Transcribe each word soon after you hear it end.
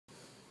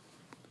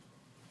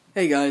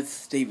Hey guys,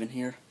 Steven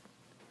here.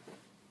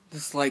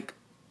 This is like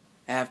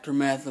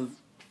aftermath of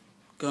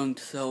going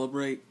to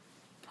celebrate.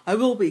 I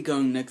will be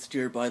going next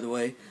year, by the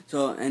way,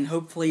 and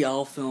hopefully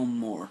I'll film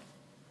more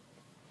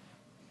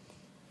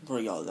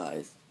for y'all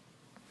guys.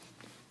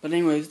 But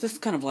anyways, this is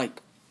kind of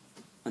like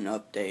an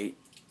update.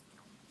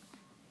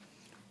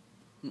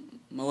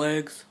 My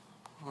legs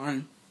are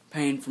in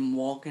pain from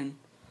walking.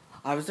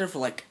 I was there for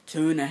like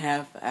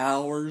 2.5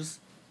 hours.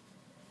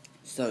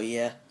 So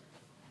yeah.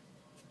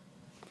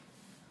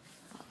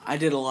 I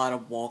did a lot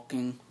of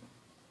walking.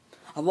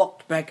 I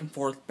walked back and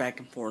forth, back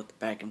and forth,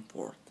 back and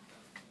forth.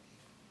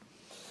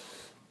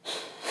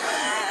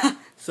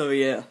 So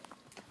yeah,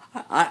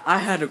 I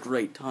had a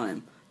great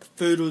time. The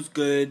food was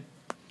good.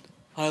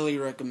 Highly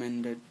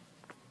recommended.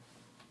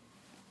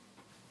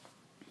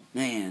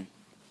 Man,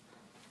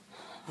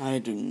 I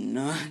did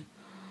not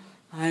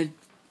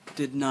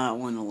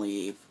want to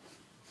leave.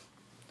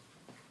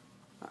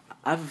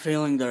 I have a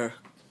feeling they're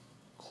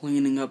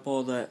cleaning up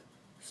all that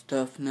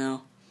stuff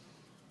now.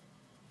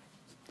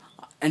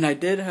 And I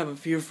did have a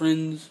few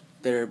friends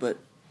there, but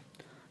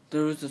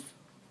there was this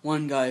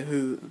one guy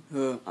who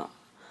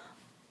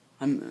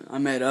I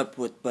met up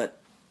with, but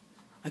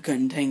I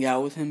couldn't hang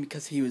out with him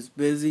because he was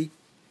busy.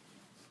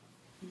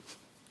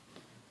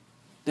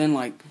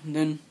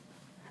 Then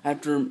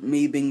after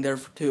me being there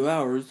for 2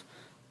 hours,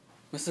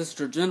 my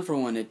sister Jennifer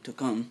wanted to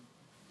come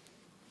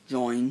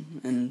join,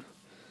 and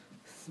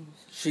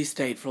she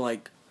stayed for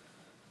like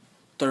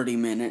 30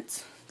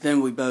 minutes.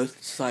 Then we both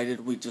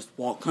decided we'd just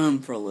walk home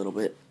for a little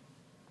bit.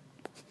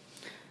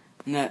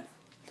 And at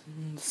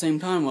the same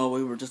time, while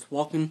we were just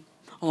walking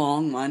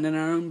along, minding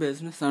our own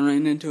business, I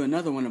ran into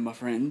another one of my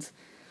friends.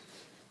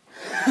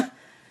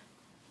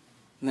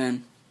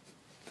 Then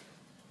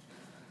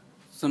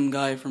some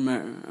guy from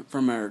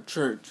our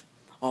church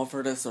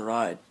offered us a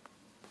ride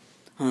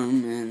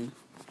home, and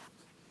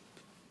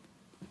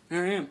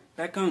here I am,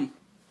 back home.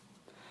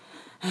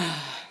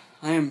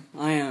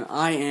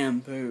 I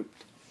am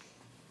pooped.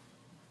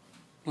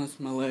 Plus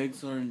my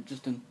legs are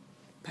just in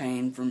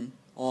pain from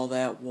all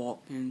that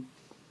walking.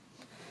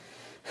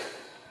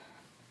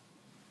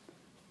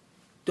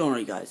 Don't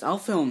worry, guys. I'll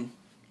film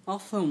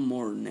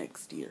more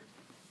next year.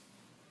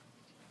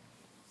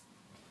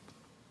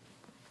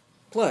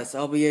 Plus,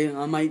 I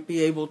might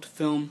be able to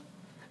film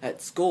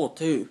at school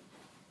too.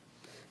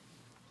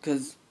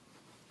 'Cause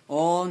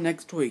all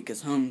next week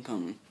is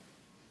homecoming.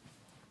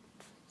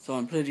 So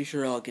I'm pretty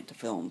sure I'll get to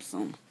film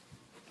some.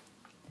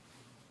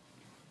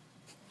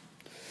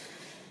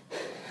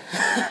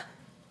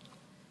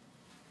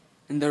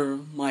 And there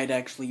might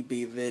actually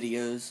be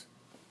videos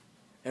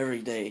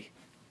every day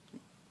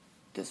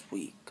this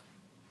week.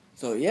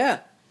 So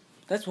yeah,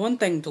 that's one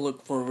thing to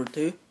look forward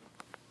to.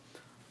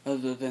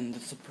 Other than the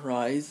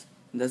surprise.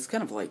 That's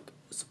kind of like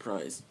a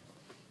surprise.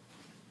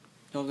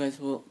 Y'all guys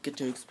will get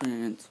to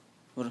experience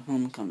what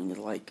homecoming is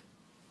like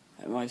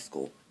at my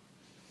school.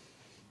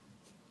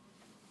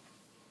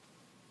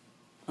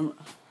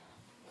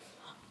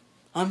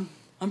 I'm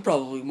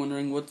probably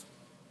wondering what's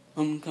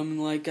homecoming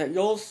like at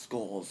y'all's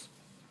schools.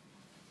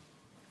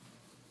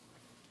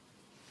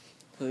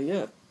 So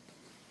yeah,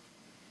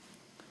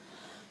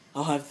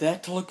 I'll have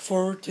that to look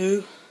forward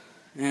to,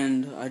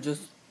 and I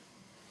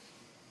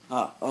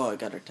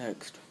got a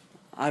text.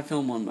 I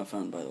film on my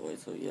phone, by the way,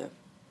 so yeah.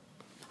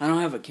 I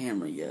don't have a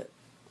camera yet.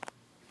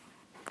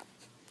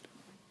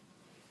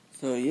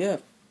 So yeah,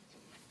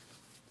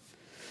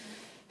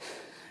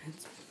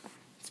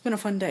 it's been a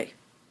fun day.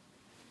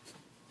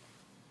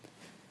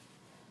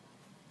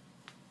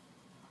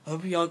 I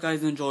hope y'all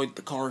guys enjoyed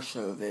the car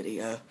show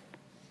video.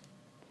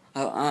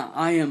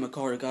 I am a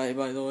car guy,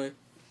 by the way.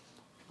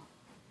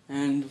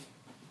 And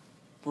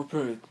for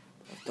proof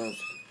of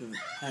those who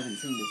haven't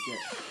seen this yet,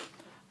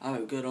 I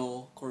have a good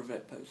old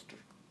Corvette poster.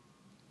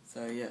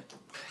 So yeah.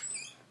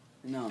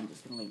 And now I'm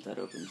just gonna leave that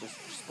open just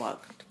for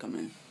Spock to come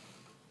in.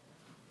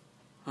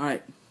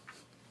 Alright.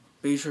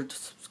 Be sure to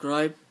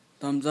subscribe,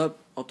 thumbs up,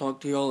 I'll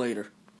talk to y'all later.